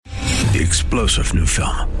the explosive new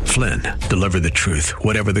film, Flynn, deliver the truth,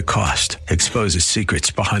 whatever the cost. Exposes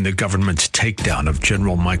secrets behind the government's takedown of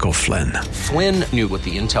General Michael Flynn. Flynn knew what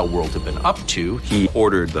the intel world had been up to. He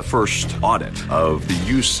ordered the first audit of the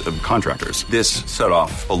use of contractors. This set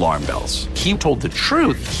off alarm bells. He told the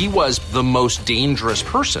truth. He was the most dangerous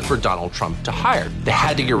person for Donald Trump to hire. They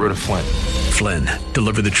had to get rid of Flynn. Flynn,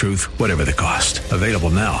 deliver the truth, whatever the cost. Available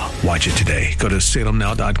now. Watch it today. Go to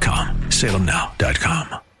salemnow.com.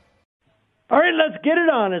 salemnow.com. All right, let's get it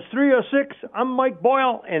on. It's 3:06. I'm Mike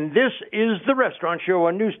Boyle, and this is The Restaurant Show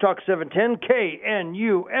on News Talk 710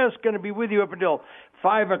 KNUS. Going to be with you up until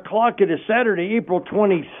 5 o'clock. It is Saturday, April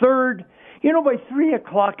 23rd. You know, by 3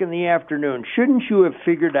 o'clock in the afternoon, shouldn't you have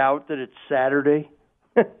figured out that it's Saturday?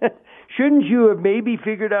 Shouldn't you have maybe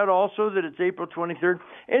figured out also that it's April 23rd?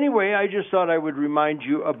 Anyway, I just thought I would remind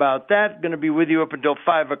you about that. Going to be with you up until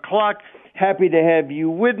 5 o'clock. Happy to have you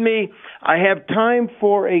with me. I have time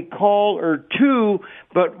for a call or two,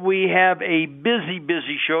 but we have a busy,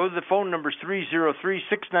 busy show. The phone number is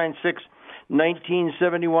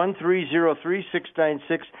 303-696-1971,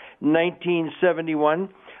 303-696-1971.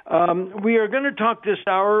 We are going to talk this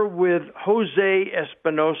hour with Jose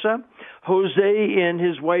Espinosa. Jose and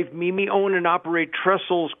his wife Mimi own and operate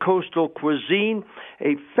Trestles Coastal Cuisine,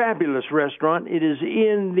 a fabulous restaurant. It is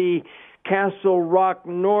in the Castle Rock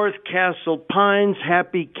North, Castle Pines,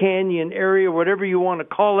 Happy Canyon area, whatever you want to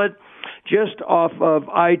call it, just off of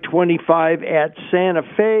I-25 at Santa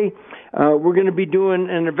Fe. We're going to be doing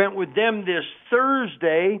an event with them this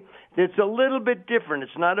Thursday that's a little bit different.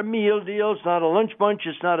 It's not a meal deal. It's not a lunch bunch.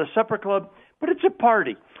 It's not a supper club, but it's a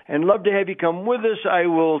party. And love to have you come with us. I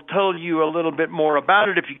will tell you a little bit more about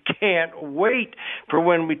it. If you can't wait for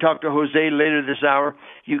when we talk to Jose later this hour,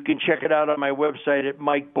 you can check it out on my website at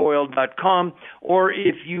mikeboyle.com. Or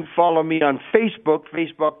if you follow me on Facebook,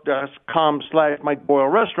 facebook.com/Mike Boyle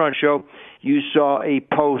Restaurant Show, you saw a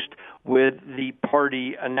post with the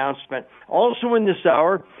party announcement. Also in this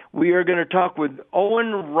hour, we are going to talk with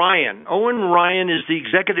Owen Ryan. Owen Ryan is the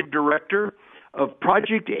executive director of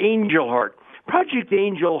Project Angel Heart. Project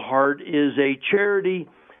Angel Heart is a charity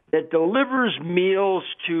that delivers meals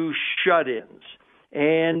to shut-ins.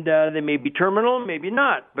 And they may be terminal, maybe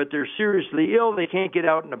not, but they're seriously ill. They can't get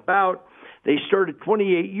out and about. They started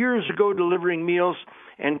 28 years ago delivering meals,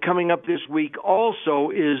 and coming up this week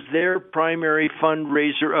also is their primary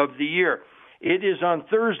fundraiser of the year. It is on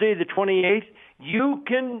Thursday the 28th. You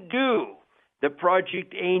can do the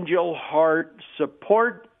Project Angel Heart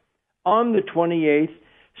support on the 28th.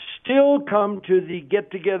 Still come to the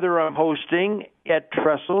get-together I'm hosting at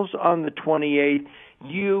Trestles on the 28th.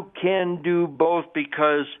 You can do both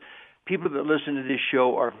because people that listen to this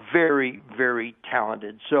show are very, very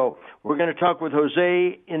talented. So we're going to talk with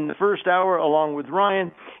Jose in the first hour along with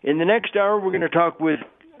Ryan. In the next hour, we're going to talk with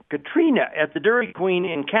Katrina at the Dairy Queen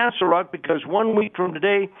in Castle Rock because 1 week from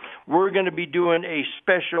today, we're going to be doing a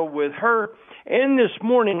special with her. And this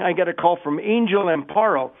morning, I got a call from Angel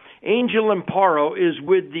Amparo. Angel Amparo is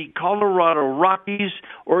with the Colorado Rockies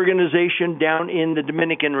organization down in the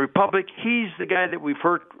Dominican Republic. He's the guy that we've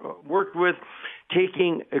worked with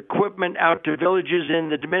taking equipment out to villages in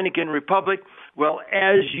the Dominican Republic. Well,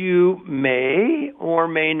 as you may or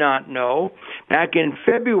may not know, back in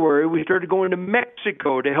February, we started going to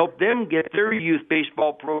Mexico to help them get their youth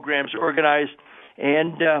baseball programs organized.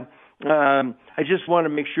 And I just want to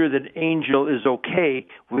make sure that Angel is okay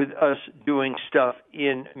with us doing stuff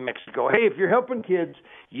in Mexico. Hey, if you're helping kids,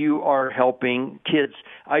 you are helping kids.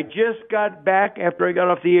 I just got back after I got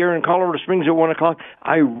off the air in Colorado Springs at 1 o'clock.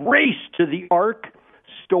 I raced to the ARC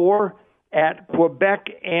store at Quebec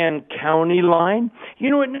and County Line. You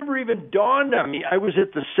know, it never even dawned on me. I was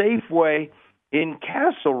at the Safeway in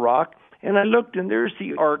Castle Rock, and I looked, and there's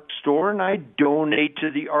the ARC store, and I donate to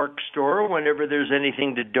the ARC store whenever there's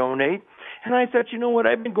anything to donate. And I thought, you know what,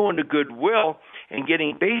 I've been going to Goodwill and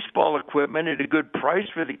getting baseball equipment at a good price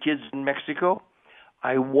for the kids in Mexico.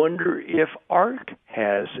 I wonder if ARC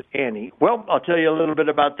has any. Well, I'll tell you a little bit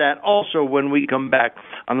about that also when we come back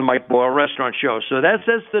on the Mike Boyle Restaurant Show. So that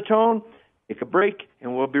sets the tone. Take a break,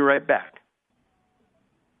 and we'll be right back.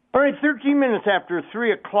 All right, 13 minutes after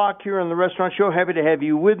 3 o'clock here on the Restaurant Show. Happy to have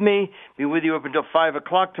you with me. Be with you up until 5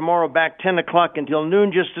 o'clock. Tomorrow back 10 o'clock until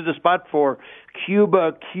noon, just to the spot for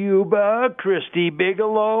Cuba, Christy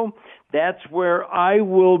Bigelow. That's where I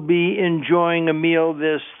will be enjoying a meal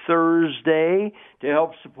this Thursday to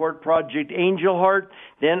help support Project Angel Heart.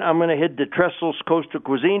 Then I'm going to head to Trestles Coastal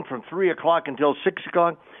Cuisine from 3 o'clock until 6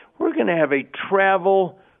 o'clock. We're going to have a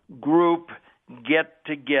travel group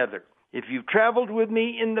get-together. If you've traveled with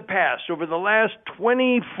me in the past, over the last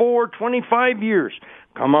 24, 25 years,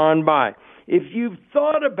 come on by. If you've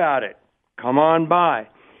thought about it, come on by.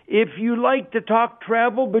 If you like to talk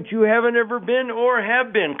travel, but you haven't ever been or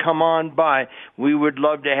have been, come on by. We would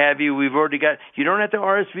love to have you. We've already got, you don't have to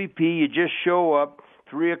RSVP. You just show up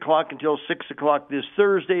 3 o'clock until 6 o'clock this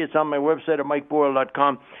Thursday. It's on my website at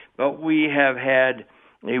MikeBoyle.com. But we have had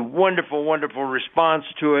a wonderful, wonderful response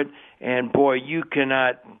to it. And, boy, you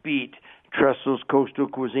cannot beat Trestle's Coastal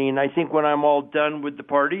Cuisine. I think when I'm all done with the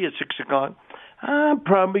party at 6 o'clock, I'm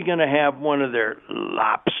probably going to have one of their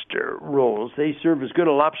lobster rolls. They serve as good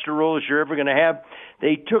a lobster roll as you're ever going to have.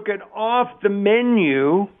 They took it off the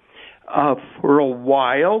menu for a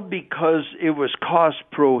while because it was cost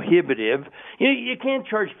prohibitive. You can't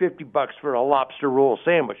charge $50 for a lobster roll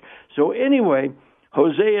sandwich. So anyway,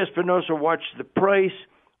 Jose Espinosa watched the price,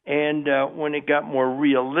 and when it got more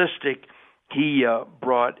realistic, he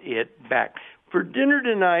brought it back. For dinner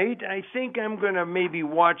tonight, I think I'm going to maybe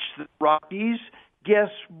watch the Rockies. Guess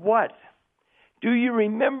what? Do you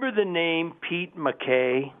remember the name Pete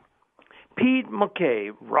McKay? Pete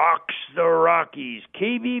McKay rocks the Rockies.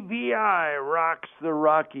 KBBI rocks the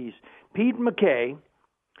Rockies. Pete McKay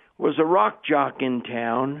was a rock jock in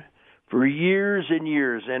town for years and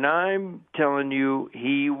years, and I'm telling you,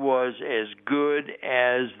 he was as good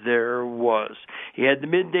as there was. He had the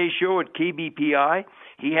midday show at KBPI.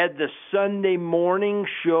 He had the Sunday morning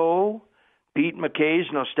show, Pete McKay's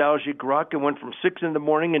Nostalgic Rock. It went from 6 in the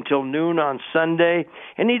morning until noon on Sunday.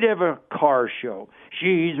 And he'd have a car show.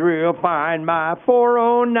 She's real fine, my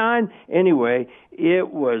 409. Anyway, it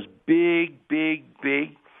was big, big,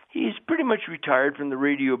 big. He's pretty much retired from the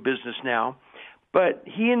radio business now. But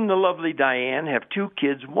he and the lovely Diane have 2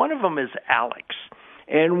 kids. One of them is Alex.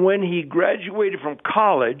 And when he graduated from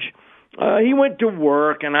college, he went to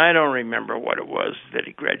work, and I don't remember what it was that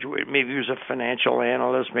he graduated. Maybe he was a financial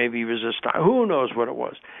analyst. Maybe he was a stock. Who knows what it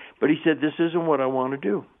was? But he said, this isn't what I want to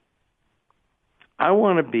do. I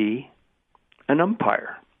want to be an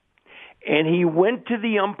umpire. And he went to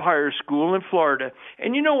the umpire school in Florida.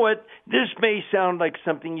 And you know what? This may sound like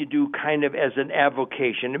something you do kind of as an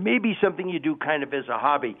avocation. It may be something you do kind of as a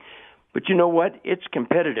hobby. But you know what? It's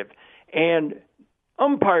competitive. And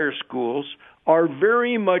umpire schools are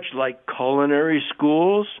very much like culinary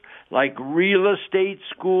schools, like real estate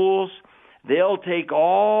schools. They'll take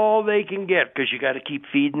all they can get because you got to keep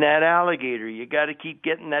feeding that alligator. You got to keep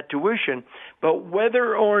getting that tuition. But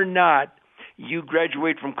whether or not you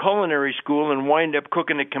graduate from culinary school and wind up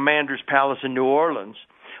cooking at Commander's Palace in New Orleans,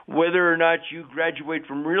 whether or not you graduate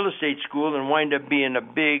from real estate school and wind up being a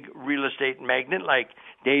big real estate magnate like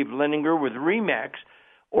Dave Leninger with RE/MAX,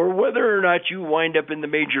 or whether or not you wind up in the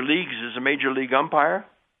major leagues as a major league umpire,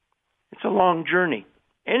 it's a long journey.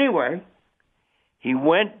 Anyway, he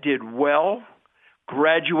went, did well,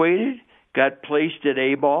 graduated, got placed at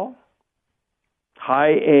A-ball,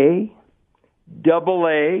 high A, double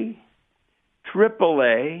A, triple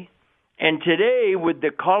A, and today with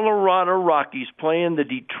the Colorado Rockies playing the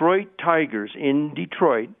Detroit Tigers in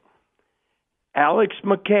Detroit, Alex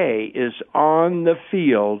McKay is on the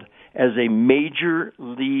field as a major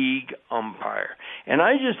league umpire. And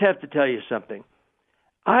I just have to tell you something.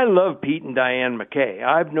 I love Pete and Diane McKay.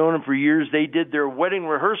 I've known them for years. They did their wedding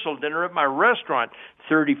rehearsal dinner at my restaurant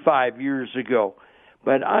 35 years ago.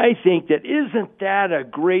 But I think that isn't that a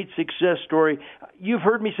great success story? You've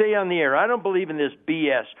heard me say on the air, I don't believe in this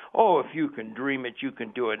BS. Oh, if you can dream it, you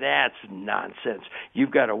can do it. That's nonsense.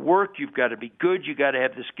 You've got to work. You've got to be good. You've got to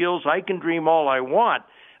have the skills. I can dream all I want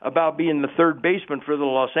about being the third baseman for the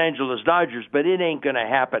Los Angeles Dodgers, but it ain't going to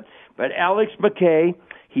happen. But Alex McKay,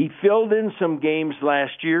 he filled in some games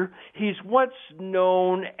last year. He's what's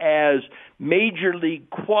known as major league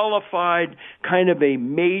qualified, kind of a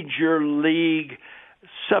major league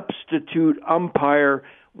substitute umpire.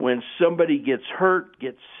 When somebody gets hurt,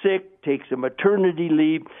 gets sick, takes a maternity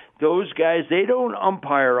leave, those guys, they don't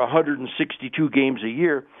umpire 162 games a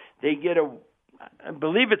year. They get I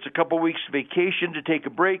believe it's a couple weeks vacation to take a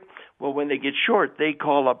break. Well, when they get short, they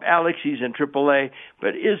call up Alex. He's in AAA.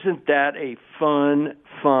 But isn't that a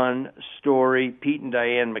fun story? Pete and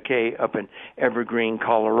Diane McKay up in Evergreen,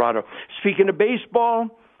 Colorado. Speaking of baseball,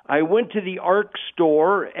 I went to the ARC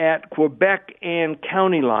store at Quebec and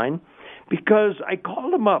County Line because I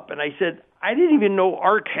called them up and I said, I didn't even know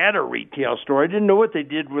ARC had a retail store. I didn't know what they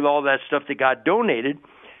did with all that stuff that got donated.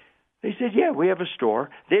 They said, yeah, we have a store.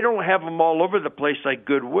 They don't have them all over the place like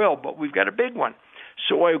Goodwill, but we've got a big one.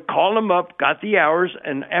 So I called them up, got the hours,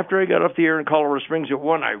 and after I got off the air in Colorado Springs at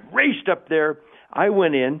 1, I raced up there. I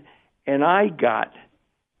went in, and I got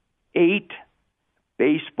 8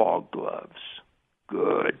 baseball gloves,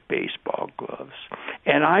 good baseball gloves,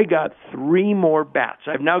 and I got 3 more bats.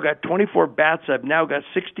 I've now got 24 bats. I've now got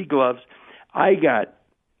 60 gloves. I got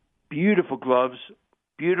beautiful gloves,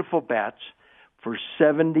 beautiful bats for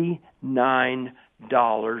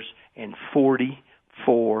 $79.44.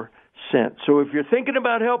 So if you're thinking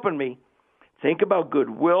about helping me, think about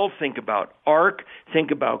Goodwill, think about ARC, think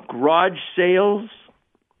about garage sales.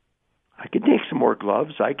 I can take some more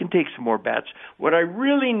gloves. I can take some more bats. What I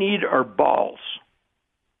really need are balls.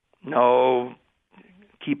 No,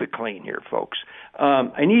 keep it clean here, folks.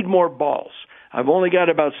 I need more balls. I've only got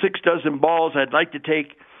about 6 dozen balls. I'd like to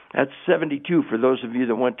take, that's 72 for those of you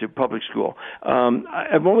that went to public school.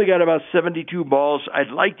 I've only got about 72 balls.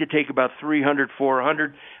 I'd like to take about 300,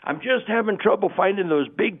 400. I'm just having trouble finding those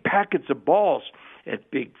big packets of balls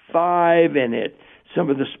at Big 5 and at some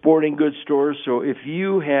of the sporting goods stores. So if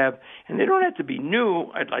you have, and they don't have to be new,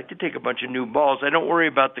 I'd like to take a bunch of new balls. I don't worry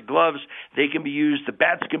about the gloves. They can be used. The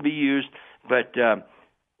bats can be used. But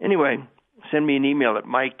anyway, send me an email at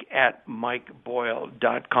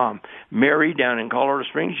mike@mikeboyle.com. Mary down in Colorado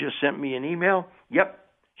Springs just sent me an email. Yep,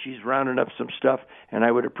 she's rounding up some stuff, and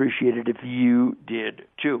I would appreciate it if you did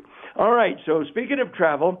too. All right, so speaking of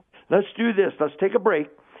travel, let's do this. Let's take a break.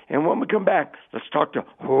 And when we come back, let's talk to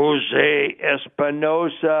Jose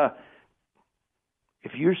Espinosa.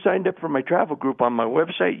 If you're signed up for my travel group on my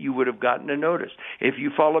website, you would have gotten a notice. If you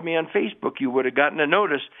follow me on Facebook, you would have gotten a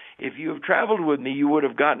notice. If you have traveled with me, you would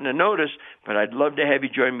have gotten a notice. But I'd love to have you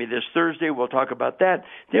join me this Thursday. We'll talk about that.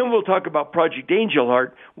 Then we'll talk about Project Angel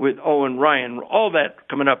Heart with Owen Ryan. All that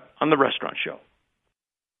coming up on The Restaurant Show.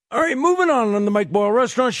 All right, moving on the Mike Boyle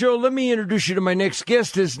Restaurant Show, let me introduce you to my next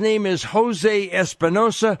guest. His name is Jose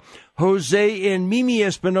Espinosa. Jose and Mimi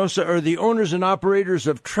Espinosa are the owners and operators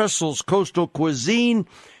of Trestles Coastal Cuisine,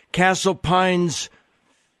 Castle Pines,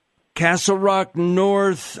 Castle Rock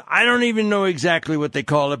North. I don't even know exactly what they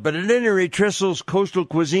call it, but at any rate, Trestles Coastal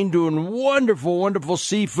Cuisine doing wonderful, wonderful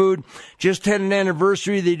seafood. Just had an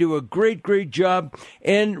anniversary. They do a great, great job.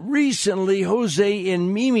 And recently, Jose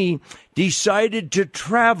and Mimi decided to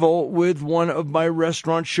travel with one of my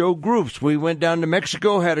restaurant show groups. We went down to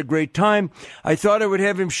Mexico, had a great time. I thought I would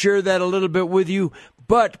have him share that a little bit with you.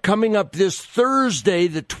 But coming up this Thursday,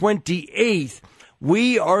 the 28th,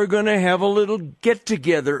 we are going to have a little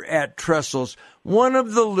get-together at Trestles. One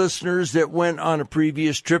of the listeners that went on a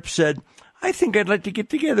previous trip said, I think I'd like to get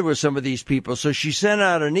together with some of these people. So she sent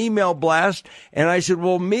out an email blast, and I said,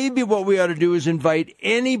 well, maybe what we ought to do is invite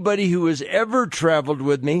anybody who has ever traveled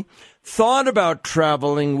with me, thought about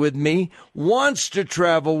traveling with me, wants to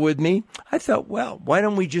travel with me. I thought, well, why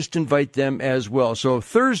don't we just invite them as well? So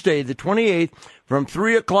Thursday, the 28th, from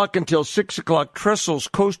 3 o'clock until 6 o'clock,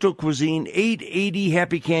 Trestles Coastal Cuisine, 880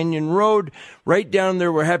 Happy Canyon Road, right down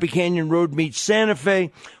there where Happy Canyon Road meets Santa Fe.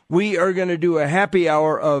 We are going to do a happy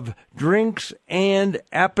hour of drinks and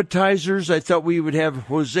appetizers. I thought we would have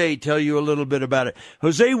Jose tell you a little bit about it.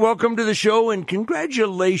 Jose, welcome to the show, and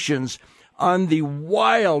congratulations on the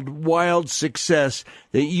wild, wild success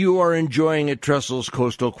that you are enjoying at Trestles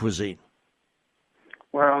Coastal Cuisine.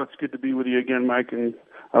 Well, it's good to be with you again, Mike, and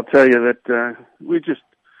I'll tell you that we're just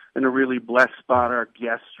in a really blessed spot. Our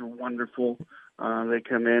guests are wonderful. They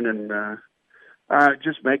come in and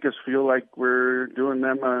just make us feel like we're doing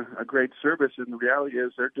them a great service, and the reality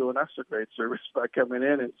is they're doing us a great service by coming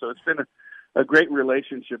in. And so it's been a great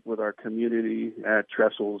relationship with our community at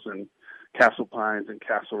Trestles and Castle Pines and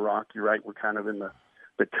Castle Rock. You're right, we're kind of in the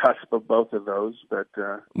cusp of both of those, but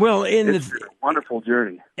it's been a wonderful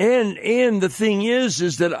journey. And the thing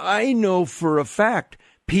is that I know for a fact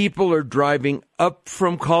people are driving up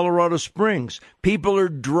from Colorado Springs. People are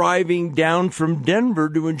driving down from Denver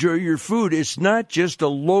to enjoy your food. It's not just a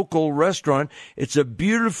local restaurant. It's a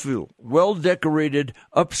beautiful, well-decorated,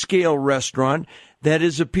 upscale restaurant that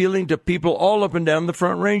is appealing to people all up and down the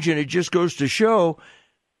Front Range. And it just goes to show,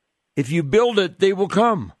 if you build it, they will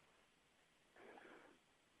come.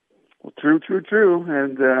 Well, true.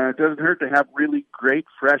 And it doesn't hurt to have really great,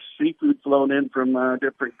 fresh seafood flown in from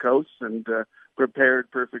different coasts and prepared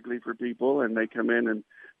perfectly for people, and they come in and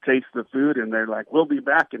taste the food, and they're like, we'll be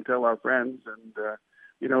back and tell our friends. And,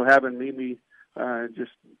 having Mimi,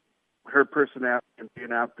 just her personality and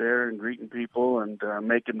being out there and greeting people and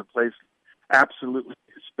making the place absolutely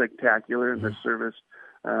spectacular, and the service,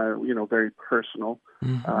 very personal.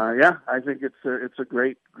 Mm-hmm. I think it's a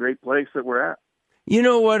great place that we're at. You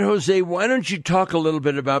know what, Jose, why don't you talk a little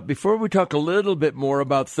bit about, before we talk a little bit more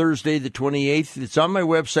about Thursday the 28th, it's on my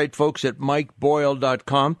website, folks, at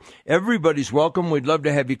mikeboyle.com. Everybody's welcome. We'd love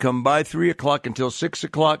to have you come by 3 o'clock until 6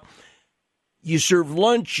 o'clock. You serve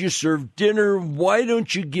lunch, you serve dinner. Why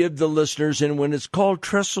don't you give the listeners, and when it's called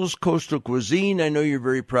Trestles Coastal Cuisine, I know you're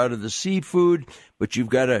very proud of the seafood, but you've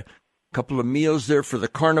got a couple of meals there for the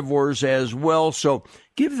carnivores as well. So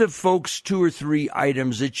give the folks 2 or 3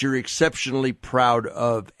 items that you're exceptionally proud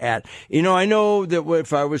of at. I know that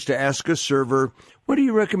if I was to ask a server, what do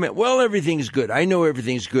you recommend? Well, everything's good. I know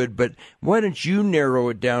everything's good, but why don't you narrow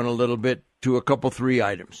it down a little bit to a couple, 3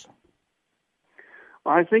 items?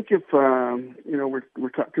 I think if, we're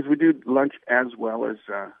because we do lunch as well as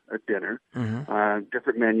a dinner,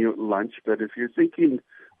 different menu at lunch. But if you're thinking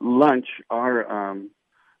lunch, our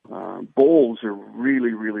bowls are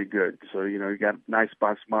really, really good. So, you got nice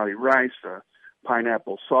basmati rice,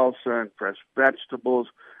 pineapple salsa, and fresh vegetables.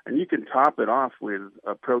 And you can top it off with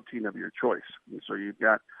a protein of your choice. And so you've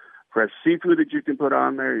got fresh seafood that you can put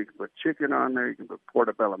on there. You can put chicken on there. You can put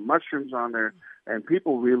portobello mushrooms on there. And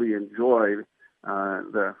people really enjoy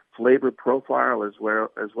the flavor profile as well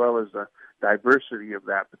as the diversity of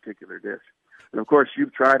that particular dish. And of course,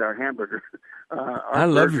 you've tried our hamburger. I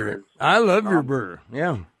love your burger.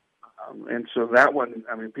 Yeah. And so that one,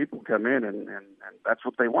 people come in and that's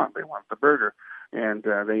what they want. They want the burger, and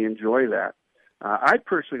they enjoy that. I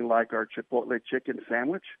personally like our Chipotle chicken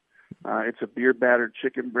sandwich. It's a beer battered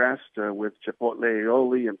chicken breast with chipotle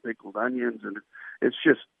aioli and pickled onions, and it's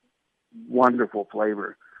just wonderful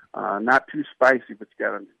flavor. Not too spicy, but it's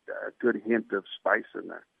got a good hint of spice in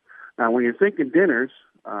there. Now, when you're thinking dinners,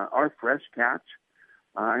 our fresh catch,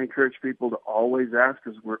 I encourage people to always ask,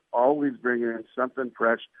 because we're always bringing in something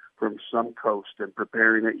fresh from some coast and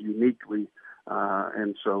preparing it uniquely.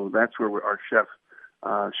 And so that's where our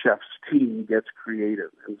chef's team gets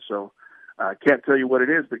creative. And so I can't tell you what it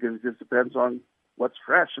is, because it just depends on what's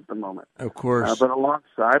fresh at the moment. Of course. But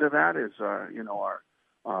alongside of that is,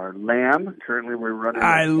 our lamb. Currently, we're running.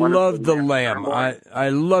 I love the lamb. I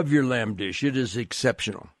love your lamb dish. It is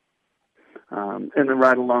exceptional. And then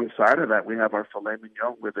right alongside of that, we have our filet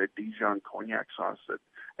mignon with a Dijon cognac sauce that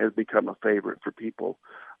has become a favorite for people.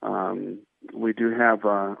 We do have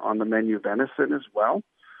on the menu venison as well.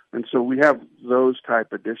 And so we have those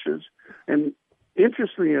type of dishes. And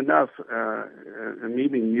interestingly enough, and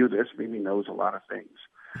Mimi knew this, Mimi knows a lot of things.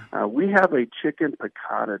 We have a chicken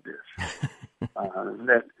piccata dish.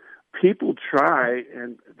 That people try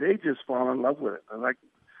and they just fall in love with it. Like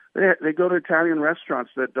they go to Italian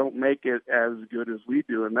restaurants that don't make it as good as we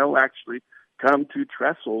do, and they'll actually come to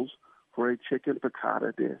Trestles for a chicken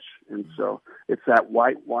piccata dish. And so it's that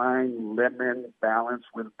white wine lemon balance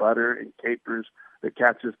with butter and capers that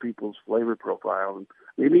catches people's flavor profile. And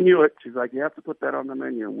Mimi knew it. She's like, you have to put that on the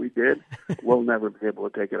menu, and we did. We'll never be able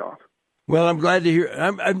to take it off. Well, I'm glad to hear.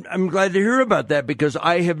 I'm glad to hear about that, because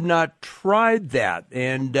I have not tried that,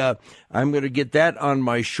 and I'm going to get that on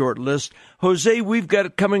my short list. Jose, we've got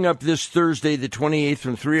it coming up this Thursday, the 28th,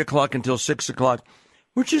 from 3:00 until 6:00.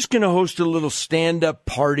 We're just going to host a little stand-up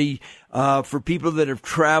party for people that have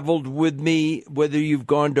traveled with me, whether you've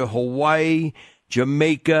gone to Hawaii,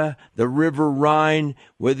 Jamaica, the River Rhine,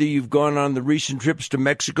 whether you've gone on the recent trips to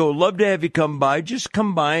Mexico. Love to have you come by. Just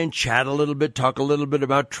come by and chat a little bit, talk a little bit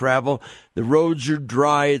about travel. The roads are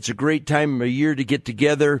dry. It's a great time of year to get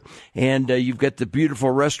together. And you've got the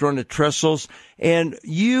beautiful restaurant at Trestles. And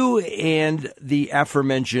you and the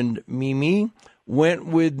aforementioned Mimi went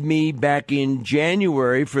with me back in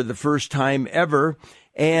January for the first time ever.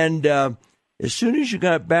 And as soon as you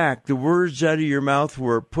got back, the words out of your mouth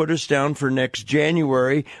were, put us down for next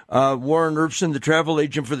January. Warren Erbson, the travel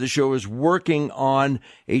agent for the show, is working on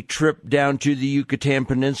a trip down to the Yucatan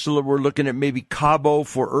Peninsula. We're looking at maybe Cabo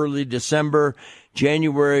for early December,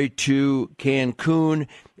 January to Cancun,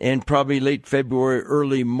 and probably late February,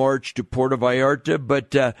 early March to Puerto Vallarta.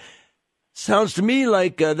 But sounds to me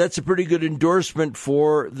like that's a pretty good endorsement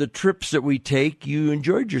for the trips that we take. You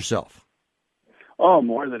enjoyed yourself. Oh,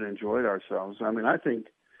 more than enjoyed ourselves. I think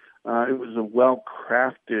it was a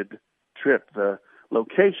well-crafted trip. The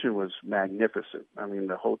location was magnificent.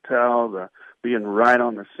 The hotel, being right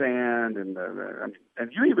on the sand, and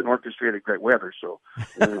you even orchestrated great weather. So,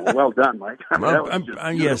 well done, Mike.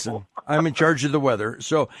 Yes, I'm in charge of the weather.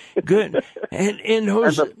 So good. And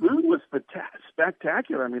Jose, and the food was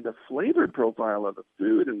spectacular. The flavor profile of the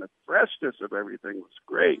food and the freshness of everything was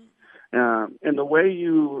great. And the way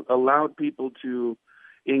you allowed people to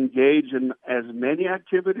engage in as many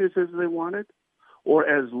activities as they wanted or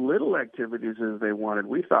as little activities as they wanted,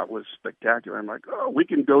 we thought was spectacular. I'm like, we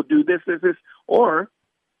can go do this, or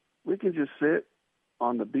we can just sit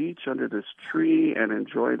on the beach under this tree and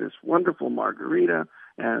enjoy this wonderful margarita.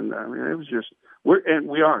 And it was just, we're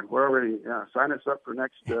already, sign us up for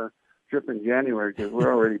next trip in January, because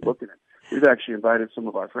we're already booking it. We've actually invited some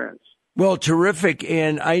of our friends. Well, terrific.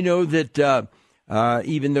 And I know that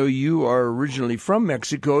even though you are originally from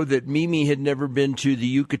Mexico, that Mimi had never been to the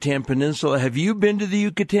Yucatan Peninsula. Have you been to the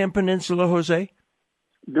Yucatan Peninsula, Jose?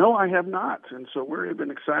 No, I have not, and so we're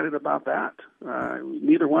even excited about that.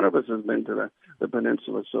 Neither one of us has been to the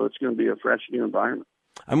peninsula, so it's going to be a fresh new environment.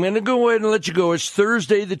 I'm going to go ahead and let you go. It's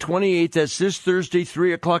Thursday the 28th. That's this Thursday,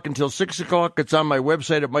 3 o'clock until 6 o'clock. It's on my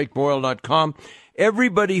website at mikeboyle.com.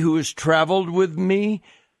 Everybody who has traveled with me,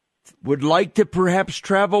 would like to perhaps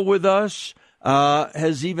travel with us,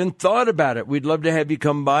 has even thought about it. We'd love to have you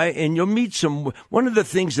come by, and you'll meet some. One of the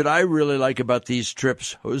things that I really like about these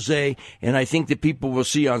trips, Jose, and I think that people will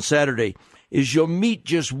see on Saturday, is you'll meet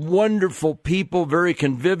just wonderful people, very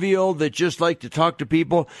convivial, that just like to talk to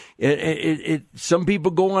people. Some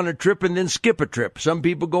people go on a trip and then skip a trip. Some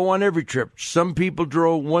people go on every trip. Some people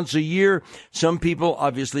draw once a year. Some people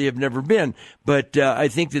obviously have never been. But I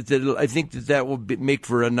think that will make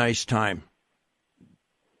for a nice time.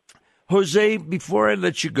 Jose, before I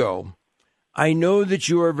let you go, I know that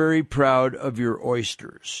you are very proud of your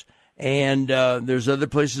oysters. And there's other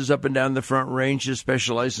places up and down the Front Range that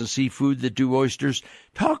specialize in seafood that do oysters.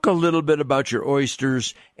 Talk a little bit about your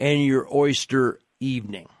oysters and your oyster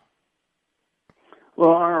evening. Well,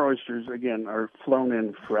 our oysters, again, are flown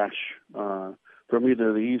in fresh from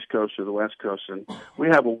either the East Coast or the West Coast. And we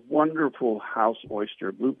have a wonderful house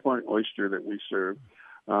oyster, Blue Point oyster, that we serve.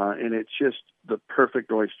 And it's just the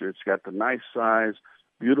perfect oyster. It's got the nice size,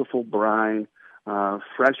 beautiful brine,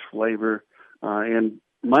 fresh flavor, and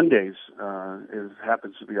Mondays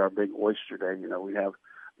happens to be our big oyster day. You know, we have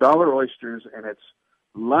dollar oysters, and it's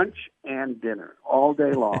lunch and dinner all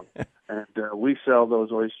day long. And we sell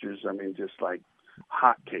those oysters, I mean, just like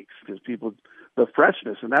hotcakes, because people, the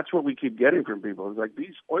freshness, and that's what we keep getting from people. It's like,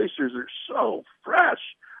 these oysters are so fresh.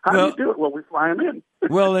 How do you do it? Well, we fly them in.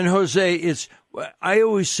 Well, and Jose, I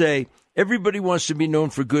always say, everybody wants to be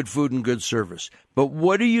known for good food and good service. But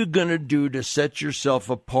what are you going to do to set yourself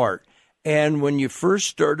apart? And when you first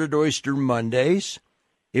started Oyster Mondays,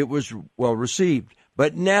 it was well received.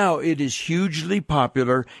 But now it is hugely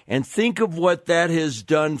popular. And think of what that has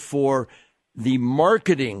done for the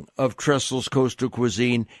marketing of Tressel's Coastal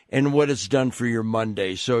Cuisine and what it's done for your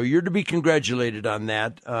Monday. So you're to be congratulated on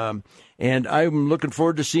that. And I'm looking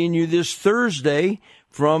forward to seeing you this Thursday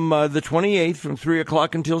from the 28th from 3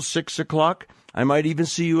 o'clock until 6 o'clock. I might even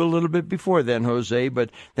see you a little bit before then, Jose, but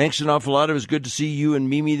thanks an awful lot. It was good to see you and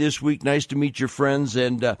Mimi this week. Nice to meet your friends,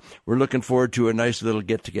 and we're looking forward to a nice little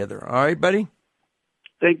get-together. All right, buddy?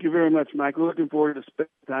 Thank you very much, Mike. Looking forward to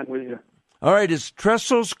spending time with you. All right, it's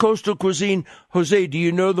Tressel's Coastal Cuisine. Jose, do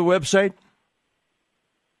you know the website?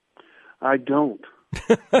 I don't.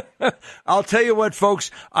 I'll tell you what,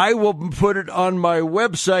 folks, I will put it on my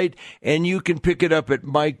website, and you can pick it up at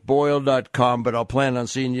mikeboyle.com, but I'll plan on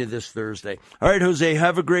seeing you this Thursday. All right, Jose,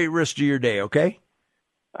 have a great rest of your day, okay?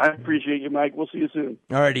 I appreciate you, Mike. We'll see you soon.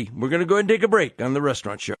 All righty, we're going to go ahead and take a break on The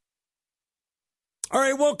Restaurant Show. All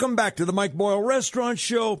right, welcome back to the Mike Boyle Restaurant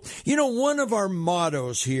Show. You know, one of our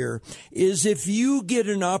mottos here is if you get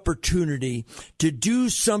an opportunity to do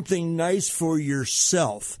something nice for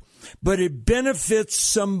yourself, but it benefits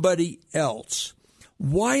somebody else,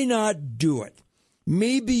 why not do it?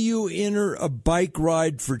 Maybe you enter a bike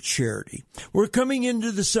ride for charity. We're coming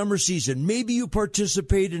into the summer season. Maybe you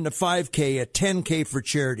participate in a 5K, a 10K for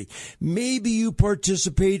charity. Maybe you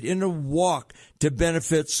participate in a walk to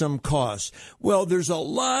benefit some cause. Well, there's a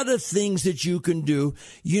lot of things that you can do.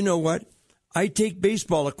 You know what? I take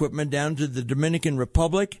baseball equipment down to the Dominican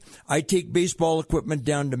Republic. I take baseball equipment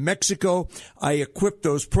down to Mexico. I equip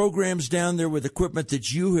those programs down there with equipment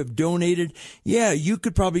that you have donated. Yeah, you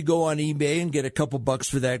could probably go on eBay and get a couple bucks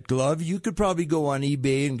for that glove. You could probably go on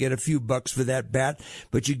eBay and get a few bucks for that bat.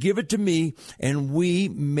 But you give it to me, and we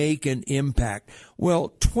make an impact.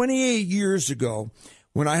 Well, 28 years ago,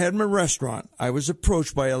 when I had my restaurant, I was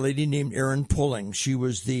approached by a lady named Erin Pulling. She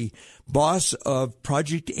was the boss of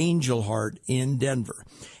Project Angel Heart in Denver.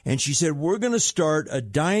 And she said, we're going to start a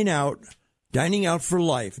dining out for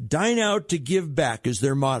life. Dine out to give back is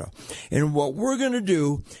their motto. And what we're going to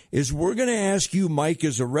do is we're going to ask you, Mike,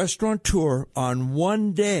 as a restaurateur, on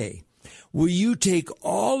one day, will you take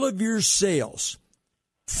all of your sales,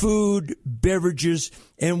 food, beverages,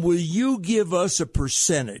 and will you give us a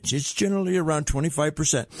percentage? It's generally around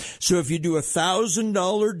 25%. So if you do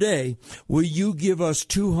 $1,000 day, will you give us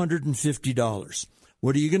 $250?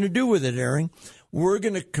 What are you going to do with it, Erin? We're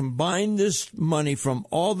going to combine this money from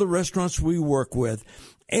all the restaurants we work with,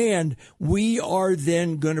 And we are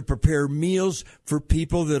then going to prepare meals for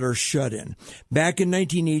people that are shut in. Back in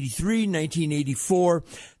 1983, 1984,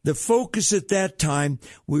 the focus at that time,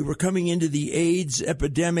 we were coming into the AIDS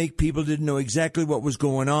epidemic. People didn't know exactly what was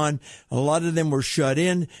going on. A lot of them were shut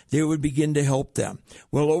in. They would begin to help them.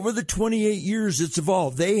 Well, over the 28 years it's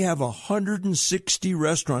evolved. They have 160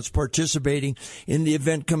 restaurants participating in the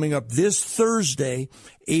event coming up this Thursday,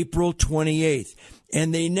 April 28th.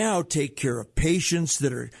 And they now take care of patients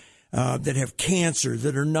that are that have cancer,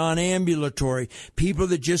 that are non-ambulatory, people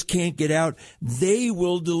that just can't get out. They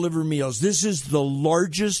will deliver meals. This is the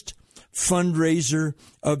largest fundraiser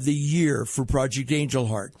of the year for Project Angel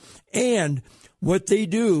Heart. And what they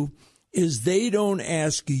do is they don't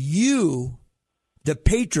ask you, the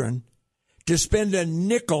patron, to spend a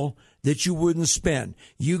nickel that you wouldn't spend.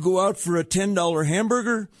 You go out for a $10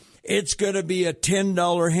 hamburger, it's going to be a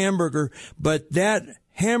 $10 hamburger, but that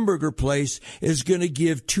hamburger place is going to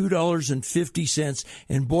give $2.50.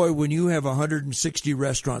 And boy, when you have 160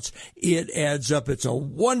 restaurants, it adds up. It's a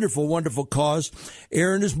wonderful, wonderful cause.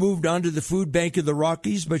 Erin has moved on to the Food Bank of the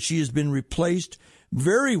Rockies, but she has been replaced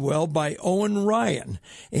very well by Owen Ryan.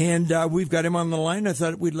 And we've got him on the line. I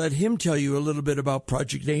thought we'd let him tell you a little bit about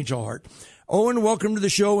Project Angel Heart. Owen, welcome to the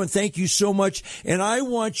show, and thank you so much. And I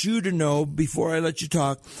want you to know, before I let you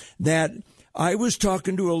talk, that I was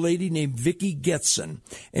talking to a lady named Vicki Getson,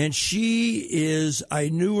 and I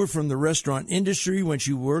knew her from the restaurant industry when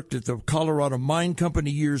she worked at the Colorado Mine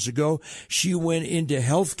Company years ago. She went into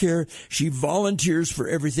healthcare. She volunteers for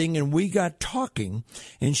everything, and we got talking,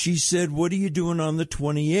 and she said, "What are you doing on the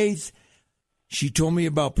 28th?" She told me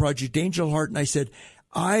about Project Angel Heart, and I said,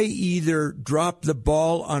 I either dropped the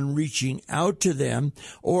ball on reaching out to them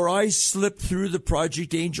or I slipped through the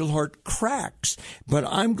Project Angel Heart cracks. But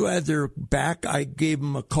I'm glad they're back. I gave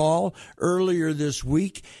them a call earlier this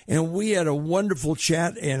week, and we had a wonderful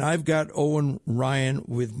chat, and I've got Owen Ryan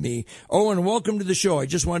with me. Owen, welcome to the show. I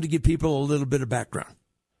just wanted to give people a little bit of background.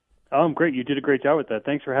 Oh, I'm great. You did a great job with that.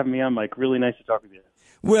 Thanks for having me on, Mike. Really nice to talk with you.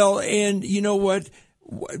 Well, and you know what?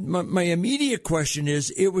 My immediate question is,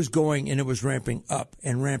 it was going and it was ramping up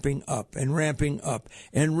and ramping up and ramping up,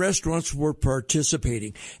 and restaurants were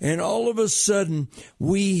participating. And all of a sudden,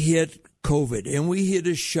 we hit COVID and we hit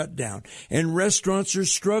a shutdown, and restaurants are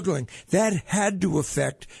struggling. That had to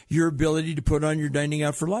affect your ability to put on your Dining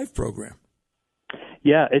Out for Life program.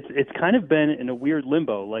 Yeah, it's kind of been in a weird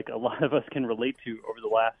limbo, like a lot of us can relate to over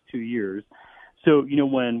the last 2 years. So,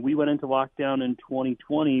 when we went into lockdown in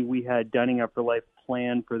 2020, we had Dining Out for Life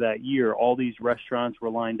planned for that year. All these restaurants were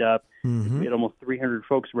lined up. Mm-hmm. We had almost 300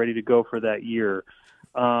 folks ready to go for that year.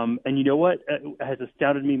 And you know what has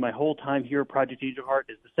astounded me my whole time here at Project Angel Heart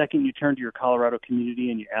is the second you turn to your Colorado community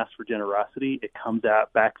and you ask for generosity, it comes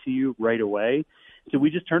out back to you right away. So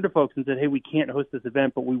we just turned to folks and said, hey, we can't host this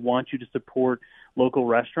event, but we want you to support local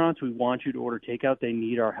restaurants. We want you to order takeout. They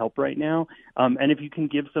need our help right now. And if you can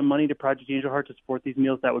give some money to Project Angel Heart to support these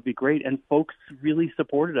meals, that would be great. And folks really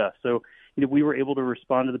supported us. So, we were able to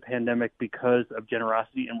respond to the pandemic because of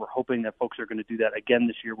generosity, and we're hoping that folks are going to do that again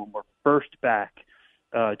this year when we're first back,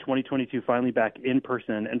 2022, finally back in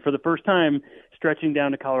person. And for the first time, stretching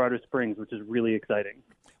down to Colorado Springs, which is really exciting.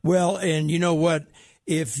 Well, and you know what?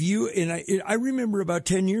 I remember about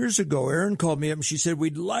 10 years ago, Erin called me up and she said,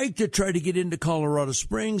 we'd like to try to get into Colorado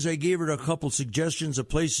Springs. I gave her a couple suggestions of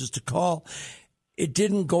places to call. It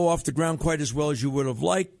didn't go off the ground quite as well as you would have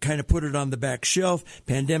liked, kind of put it on the back shelf.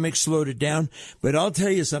 Pandemic slowed it down. But I'll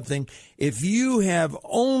tell you something. If you have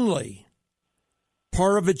only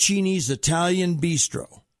Paravicini's Italian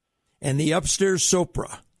Bistro and the Upstairs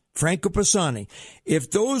Sopra, Franco Pisani,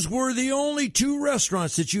 if those were the only two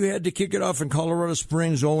restaurants that you had to kick it off in Colorado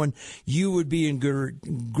Springs, Owen, you would be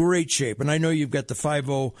in great shape. And I know you've got the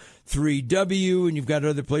 503W and you've got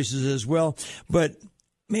other places as well. But,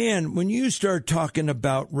 man, when you start talking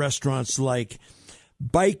about restaurants like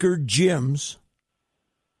Biker Jim's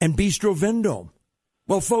and Bistro Vendome,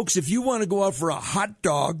 well, folks, if you want to go out for a hot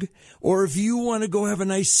dog or if you want to go have a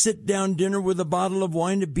nice sit-down dinner with a bottle of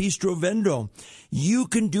wine at Bistro Vendome, you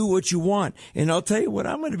can do what you want. And I'll tell you what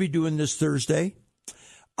I'm going to be doing this Thursday.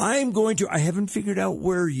 I haven't figured out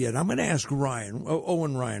where yet. I'm going to ask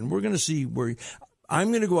Owen Ryan. We're going to see where. I'm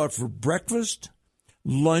going to go out for breakfast,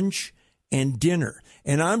 lunch, and dinner.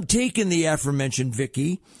 And I'm taking the aforementioned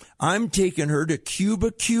Vicky. I'm taking her to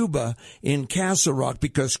Cuba in Castle Rock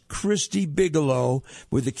because Christy Bigelow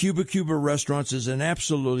with the Cuba restaurants is an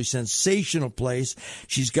absolutely sensational place.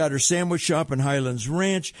 She's got her sandwich shop in Highlands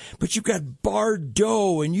Ranch, but you've got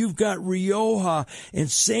Bardot and you've got Rioja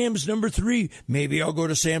and Sam's Number 3. Maybe I'll go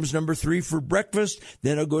to Sam's Number 3 for breakfast.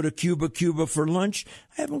 Then I'll go to Cuba for lunch.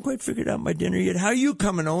 I haven't quite figured out my dinner yet. How are you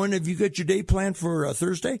coming, Owen? Have you got your day planned for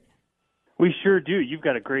Thursday? We sure do. You've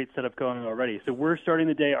got a great setup going already. So we're starting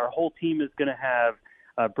the day. Our whole team is going to have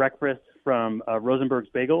breakfast from Rosenberg's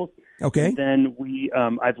Bagels. Okay. And then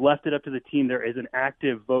I've left it up to the team. There is an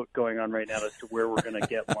active vote going on right now as to where we're going to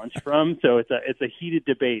get lunch from. So it's a heated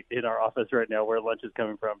debate in our office right now where lunch is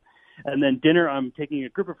coming from. And then dinner, I'm taking a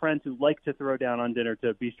group of friends who like to throw down on dinner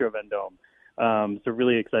to Bistro Vendôme. So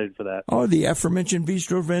really excited for that. Oh, the aforementioned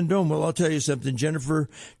Bistro Vendôme. Well, I'll tell you something. Jennifer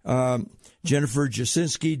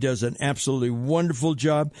Jasinski does an absolutely wonderful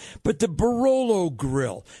job. But the Barolo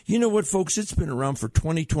Grill, you know what, folks? It's been around for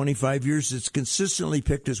 20, 25 years. It's consistently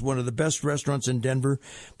picked as one of the best restaurants in Denver.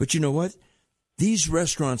 But you know what? These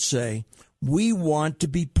restaurants say, we want to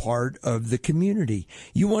be part of the community.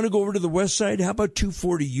 You want to go over to the west side? How about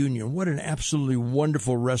 240 Union? What an absolutely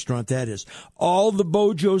wonderful restaurant that is. All the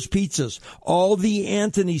Bojo's pizzas, all the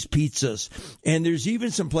Anthony's pizzas. And there's even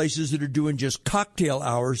some places that are doing just cocktail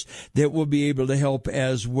hours that will be able to help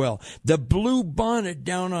as well. The Blue Bonnet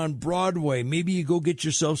down on Broadway. Maybe you go get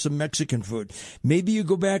yourself some Mexican food. Maybe you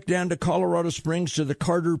go back down to Colorado Springs to the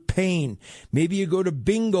Carter Payne. Maybe you go to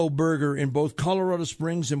Bingo Burger in both Colorado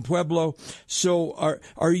Springs and Pueblo. So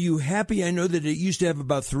are you happy? I know that it used to have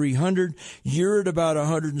about 300. You're at about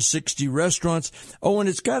 160 restaurants. Oh, and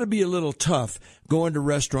it's got to be a little tough going to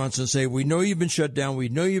restaurants and say, we know you've been shut down. We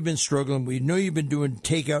know you've been struggling. We know you've been doing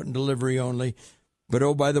takeout and delivery only. But,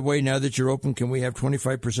 oh, by the way, now that you're open, can we have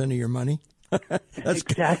 25% of your money? That's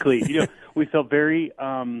exactly. You know, we felt very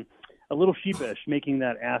a little sheepish making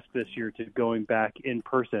that ask this year to going back in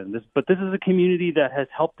person. But this is a community that has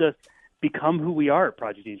helped us become who we are at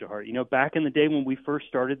Project Angel Heart. You know, back in the day when we first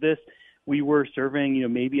started this, we were serving,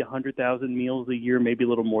 maybe 100,000 meals a year, maybe a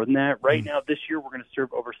little more than that. Right now, this year, we're going to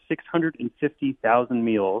serve over 650,000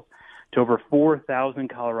 meals to over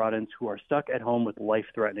 4,000 Coloradans who are stuck at home with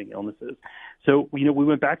life-threatening illnesses. So, we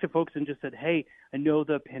went back to folks and just said, hey, I know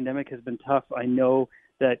the pandemic has been tough. I know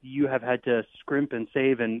that you have had to scrimp and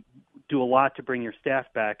save and do a lot to bring your staff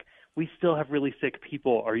back. We still have really sick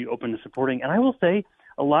people. Are you open to supporting? And I will say,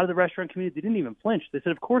 a lot of the restaurant community, they didn't even flinch. They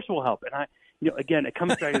said, of course we'll help. And again, it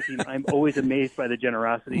comes back to the team. I'm always amazed by the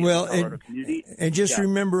generosity of the Colorado community. And just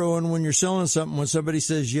remember, Owen, when you're selling something, when somebody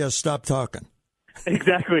says yes, stop talking.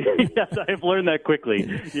 Exactly. Yes, I've learned that quickly.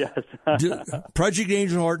 Yes. Project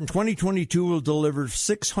Angel Heart in 2022 will deliver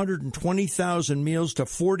 620,000 meals to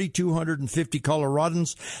 4,250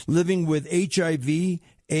 Coloradans living with HIV,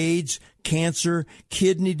 AIDS, cancer,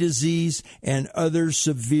 kidney disease, and other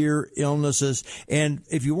severe illnesses. And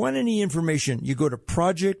if you want any information, you go to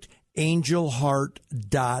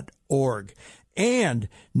projectangelheart.org. And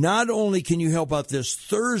not only can you help out this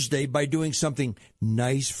Thursday by doing something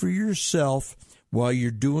nice for yourself while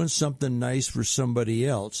you're doing something nice for somebody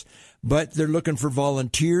else, but they're looking for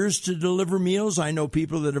volunteers to deliver meals. I know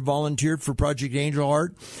people that have volunteered for Project Angel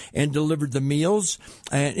Heart and delivered the meals.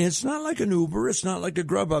 And it's not like an Uber. It's not like a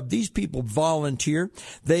Grubhub. These people volunteer.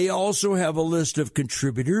 They also have a list of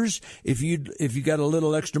contributors. If you got a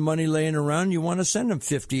little extra money laying around, you want to send them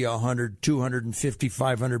 50, 100, 250,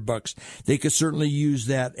 $500. They could certainly use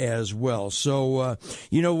that as well. So,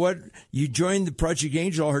 you know what? You joined the Project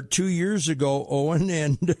Angel Heart 2 years ago, Owen,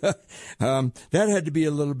 and that had to be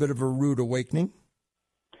a little bit of a rude awakening.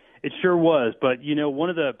 It sure was. But, one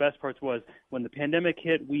of the best parts was when the pandemic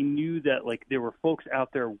hit, we knew that there were folks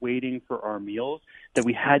out there waiting for our meals, that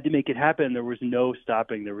we had to make it happen. There was no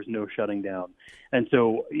stopping. There was no shutting down. And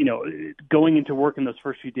so, going into work in those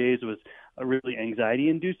first few days was really anxiety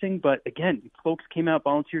inducing. But again, folks came out,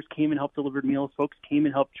 volunteers came and helped deliver meals. Folks came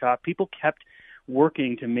and helped chop. People kept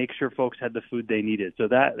working to make sure folks had the food they needed. So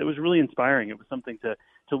it was really inspiring. It was something to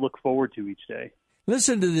look forward to each day.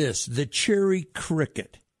 Listen to this, the Cherry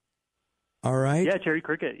Cricket. All right? Yeah, Cherry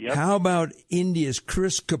Cricket, yep. How about India's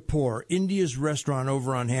Chris Kapoor, India's restaurant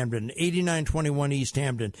over on Hamden, 8921 East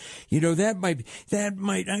Hamden?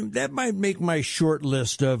 That might make my short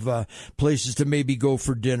list of places to maybe go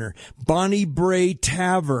for dinner. Bonnie Bray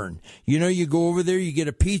Tavern. You go over there, you get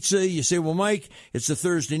a pizza, you say, well, Mike, it's a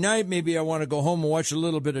Thursday night, maybe I want to go home and watch a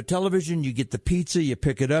little bit of television. You get the pizza, you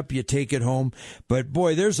pick it up, you take it home. But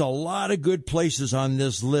boy, there's a lot of good places on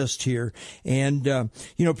this list here. And,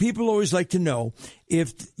 people always like to know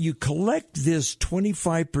if you collect this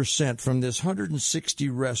 25% from this 160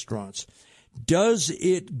 restaurants, does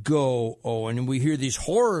it go, and we hear these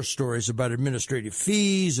horror stories about administrative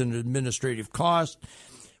fees and administrative costs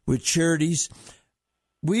with charities.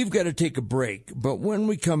 We've got to take a break, but when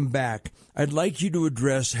we come back, I'd like you to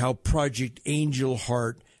address how Project Angel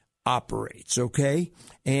Heart operates, okay?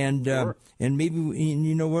 And sure. And maybe,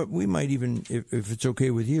 you know what, we might even, if it's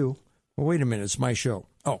okay with you, well, wait a minute, it's my show.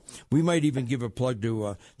 Oh, we might even give a plug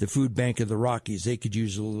to the Food Bank of the Rockies. They could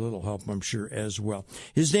use a little help, I'm sure, as well.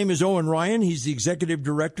 His name is Owen Ryan. He's the executive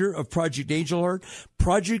director of Project Angel Heart,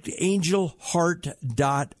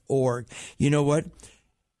 projectangelheart.org. You know what?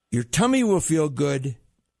 Your tummy will feel good,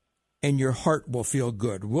 and your heart will feel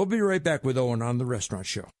good. We'll be right back with Owen on The Restaurant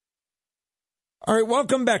Show. All right,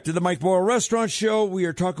 welcome back to the Mike Boyle Restaurant Show. We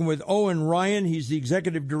are talking with Owen Ryan. He's the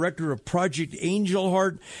executive director of Project Angel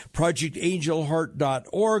Heart,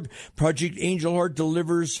 projectangelheart.org. Project Angel Heart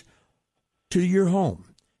delivers to your home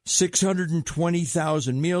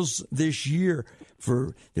 620,000 meals this year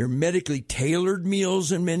for their medically tailored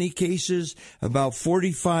meals in many cases, about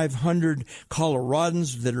 4,500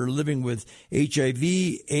 Coloradans that are living with HIV,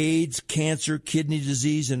 AIDS, cancer, kidney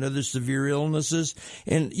disease, and other severe illnesses.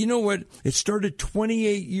 And you know what? It started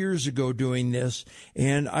 28 years ago doing this,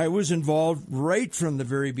 and I was involved right from the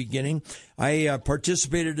very beginning. I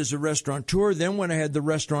participated as a restaurateur. Then when I had the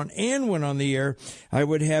restaurant and went on the air, I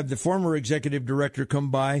would have the former executive director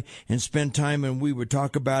come by and spend time, and we would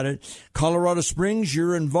talk about it. Colorado Springs,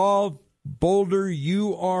 you're involved. Boulder,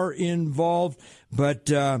 you are involved. But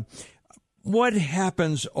what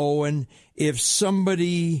happens, Owen, if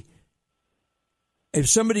somebody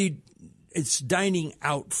it's dining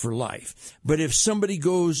out for life, but if somebody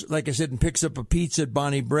goes, like I said, and picks up a pizza at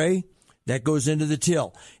Bonnie Bray, that goes into the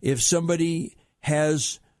till. If somebody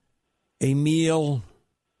has a meal,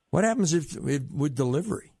 what happens with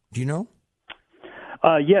delivery? Do you know?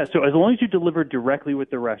 Yeah, so as long as you deliver directly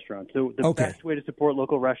with the restaurant. So the Okay. best way to support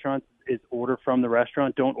local restaurants is order from the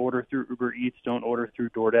restaurant. Don't order through Uber Eats. Don't order through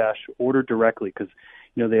DoorDash. Order directly because,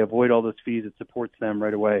 they avoid all those fees. It supports them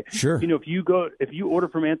right away. Sure. If you order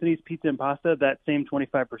from Anthony's Pizza and Pasta, that same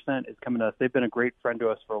 25% is coming to us. They've been a great friend to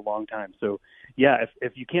us for a long time. So, yeah,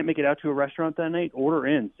 if you can't make it out to a restaurant that night, order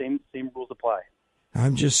in. Same rules apply.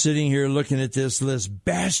 I'm just sitting here looking at this list.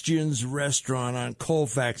 Bastion's Restaurant on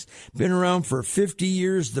Colfax. Been around for 50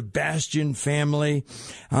 years, the Bastion family.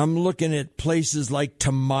 I'm looking at places like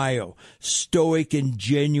Tamayo, Stoic and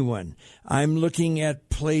Genuine. I'm looking at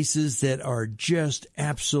places that are just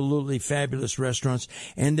absolutely fabulous restaurants.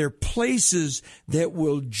 And they're places that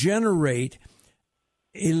will generate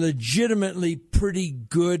a legitimately pretty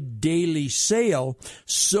good daily sale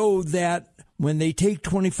so that when they take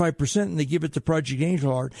 25% and they give it to Project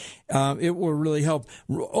Angel Heart, it will really help.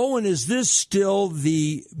 Owen, is this still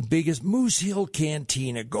the biggest? Moose Hill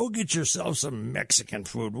Cantina. Go get yourself some Mexican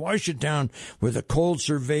food. Wash it down with a cold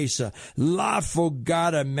cerveza. La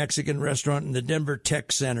Fogata Mexican restaurant in the Denver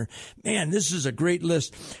Tech Center. Man, this is a great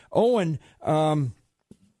list. Owen,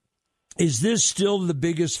 is this still the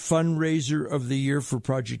biggest fundraiser of the year for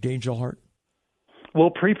Project Angel Heart? Well,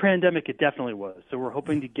 pre-pandemic, it definitely was. So we're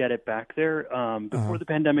hoping to get it back there. Before the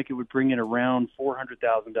pandemic, it would bring in around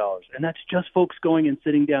 $400,000. And that's just folks going and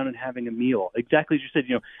sitting down and having a meal. Exactly as you said,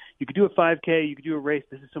 you could do a 5K, you could do a race.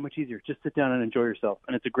 This is so much easier. Just sit down and enjoy yourself.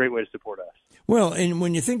 And it's a great way to support us. Well, and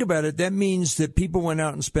when you think about it, that means that people went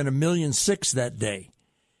out and spent $1.6 million that day.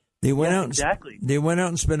 They went out. Exactly. They went out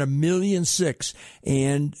and spent $1.6 million.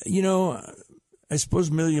 And, I suppose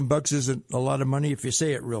 $1 million isn't a lot of money if you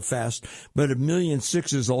say it real fast, but $1.6 million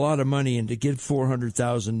is a lot of money, and to get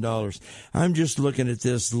 $400,000. I'm just looking at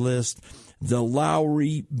this list. The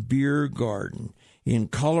Lowry Beer Garden in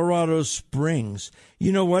Colorado Springs.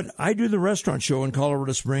 You know what? I do the restaurant show in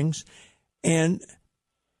Colorado Springs, and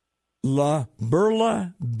La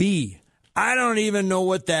Burla Bee. I don't even know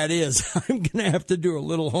what that is. I'm going to have to do a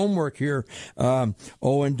little homework here,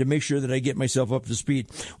 Owen, to make sure that I get myself up to speed.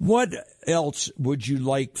 What else would you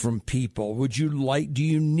like from people? Do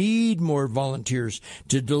you need more volunteers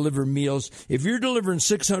to deliver meals? If you're delivering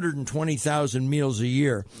 620,000 meals a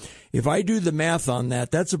year, if I do the math on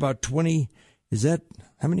that, that's about 20.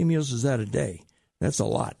 How many meals is that a day? That's a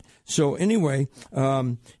lot. So anyway,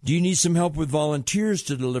 do you need some help with volunteers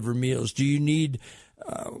to deliver meals? Do you need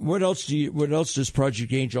what else does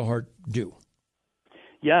Project Angel Heart do?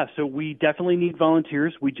 Yeah, so we definitely need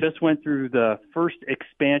volunteers. We just went through the first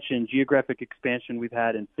geographic expansion we've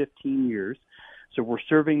had in 15 years. So we're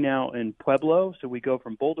serving now in Pueblo. So we go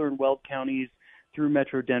from Boulder and Weld counties through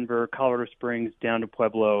Metro Denver, Colorado Springs, down to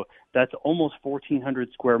Pueblo. That's almost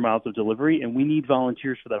 1,400 square miles of delivery, and we need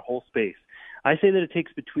volunteers for that whole space. I say that it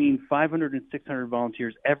takes between 500 and 600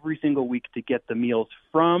 volunteers every single week to get the meals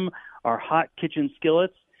from our hot kitchen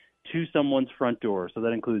skillets to someone's front door. So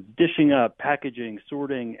that includes dishing up, packaging,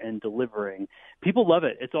 sorting, and delivering. People love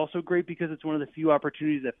it. It's also great because it's one of the few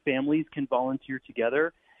opportunities that families can volunteer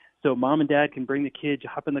together. So mom and dad can bring the kids,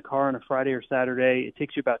 hop in the car on a Friday or Saturday. It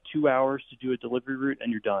takes you about 2 hours to do a delivery route,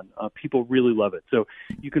 and you're done. People really love it. So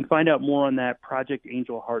you can find out more on that,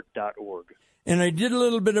 projectangelheart.org. And I did a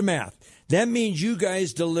little bit of math. That means you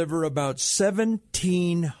guys deliver about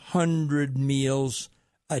 1,700 meals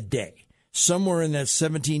a day, somewhere in that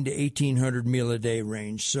 1,700 to 1,800 meal a day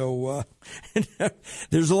range. So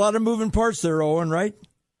there's a lot of moving parts there, Owen, right?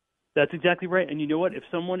 That's exactly right. And you know what? If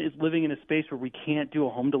someone is living in a space where we can't do a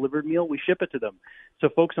home-delivered meal, we ship it to them. So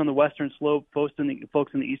folks on the western slope, folks in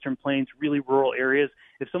the eastern plains, really rural areas,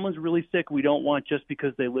 if someone's really sick, we don't want just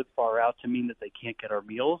because they live far out to mean that they can't get our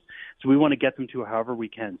meals. So we want to get them to however we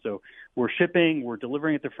can. So we're shipping, we're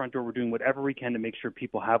delivering at the front door, we're doing whatever we can to make sure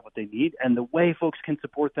people have what they need. And the way folks can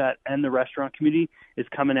support that and the restaurant community is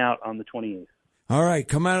coming out on the 28th. All right,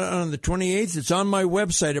 come out on the 28th. It's on my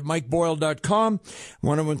website at MikeBoyle.com. I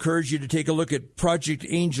want to encourage you to take a look at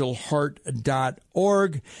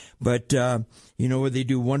projectangelheart.org. But, they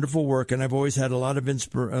do wonderful work, and I've always had a lot of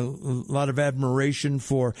admiration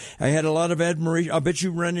for. I had a lot of admiration. I bet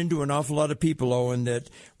you run into an awful lot of people, Owen, that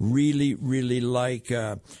really, really like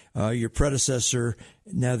your predecessor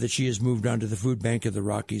now that she has moved on to the Food Bank of the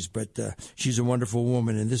Rockies. But she's a wonderful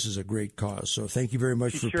woman, and this is a great cause. So thank you very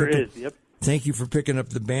much for picking. Yep. Thank you for picking up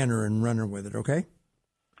the banner and running with it, okay?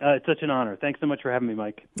 It's such an honor. Thanks so much for having me,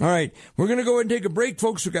 Mike. All right. We're going to go ahead and take a break,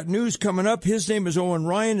 folks. We've got news coming up. His name is Owen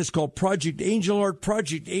Ryan. It's called Project Angel Heart,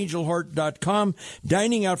 projectangelheart.com.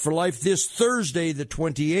 Dining Out for Life this Thursday, the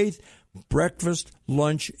 28th. Breakfast,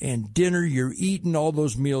 lunch, and dinner. You're eating all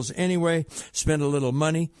those meals anyway. Spend a little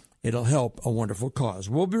money. It'll help a wonderful cause.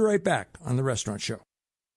 We'll be right back on The Restaurant Show.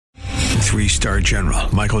 3-star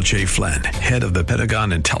General Michael J. Flynn, head of the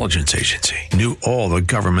Pentagon Intelligence Agency, knew all the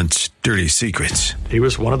government's dirty secrets. He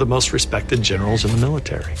was one of the most respected generals in the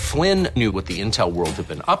military. Flynn knew what the intel world had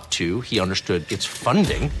been up to. He understood its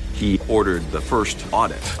funding. He ordered the first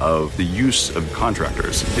audit of the use of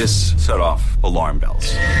contractors. This set off alarm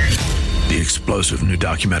bells. The explosive new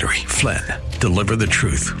documentary, Flynn, Deliver the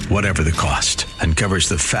Truth, Whatever the Cost, uncovers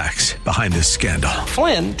the facts behind this scandal.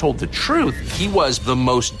 Flynn told the truth. He was the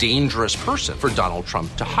most dangerous person for Donald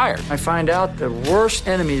Trump to hire. I find out the worst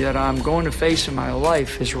enemy that I'm going to face in my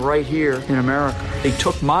life is right here in America. They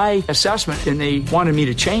took my assessment and they wanted me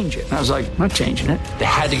to change it. And I was like, I'm not changing it. They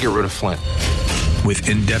had to get rid of Flynn. With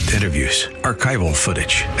in-depth interviews, archival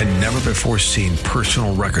footage, and never-before-seen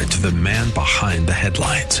personal records of the man behind the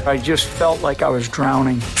headlines. I just felt like I was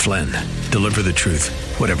drowning. Flynn, Deliver the Truth,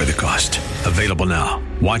 Whatever the Cost. Available now.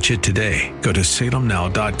 Watch it today. Go to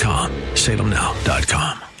salemnow.com.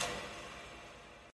 salemnow.com.